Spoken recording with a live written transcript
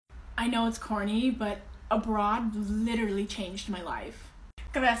I know it's corny, but abroad literally changed my life.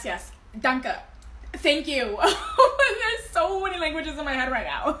 Gracias. Danke. Thank you. There's so many languages in my head right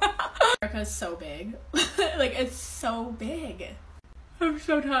now. America is so big. Like, it's so big. I'm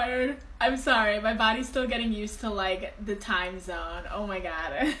so tired. I'm sorry. My body's still getting used to, like, the time zone. Oh my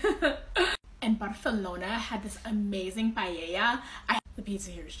god. And Barcelona had this amazing paella. The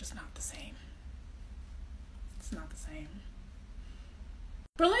pizza here is just not the same. It's not the same.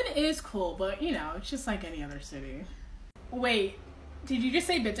 Berlin is cool, but, you know, it's just like any other city. Wait, did you just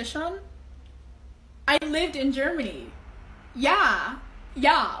say bitteschön? I lived in Germany. Yeah,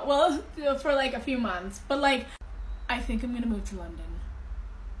 well, for like a few months, but like, I think I'm gonna move to London.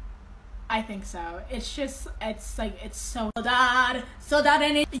 I think so. It's just, it's like, it's so Saudade,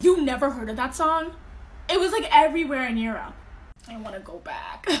 and you never heard of that song? It was like everywhere in Europe. I wanna go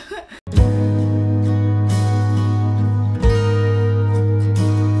back.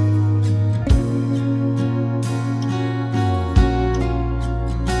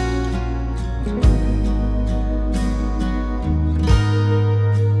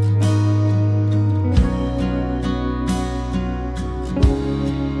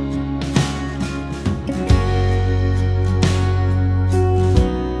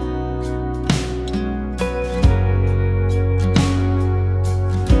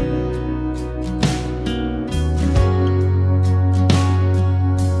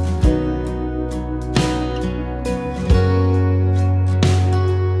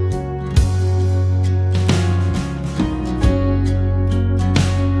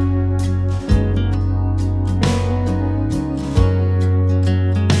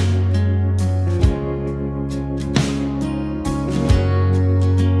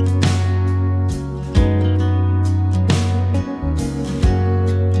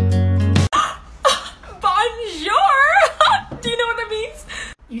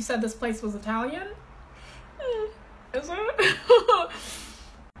 You said this place was Italian? Is it?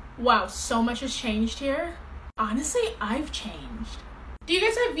 Wow, so much has changed here. Honestly, I've changed. Do you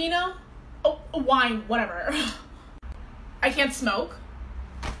guys have vino? Oh, wine, whatever. I can't smoke.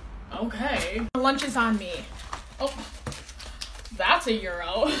 Okay. Lunch is on me. Oh, that's a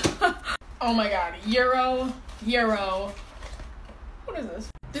euro. Oh my god, euro. What is this?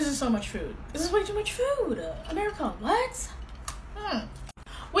 This is so much food. This is way too much food. America, what?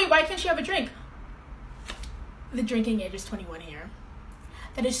 Wait, why can't she have a drink? The drinking age is 21 here.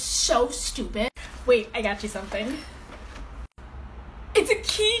 That is so stupid. Wait, I got you something. It's a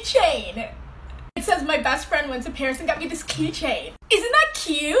keychain. It says my best friend went to Paris and got me this keychain. Isn't that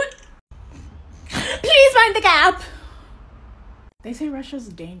cute? Please mind the gap. They say Russia's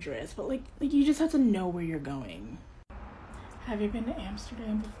dangerous, but like you just have to know where you're going. Have you been to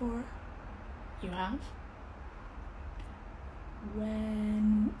Amsterdam before? You have?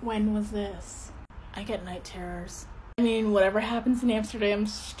 When was this? I get night terrors. I mean, whatever happens in Amsterdam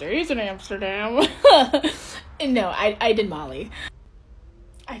stays in Amsterdam. No, I did Molly.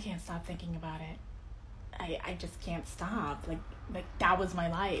 I can't stop thinking about it. I just can't stop. Like that was my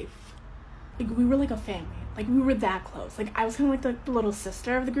life. Like, we were like a family. Like, we were that close. Like, I was kind of like the little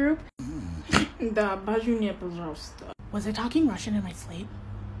sister of the group. Was I talking Russian in my sleep?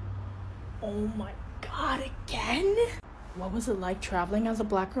 Oh my god, again? What was it like traveling as a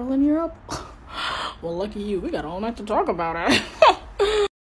black girl in Europe? Well, lucky you, we got all night to talk about it.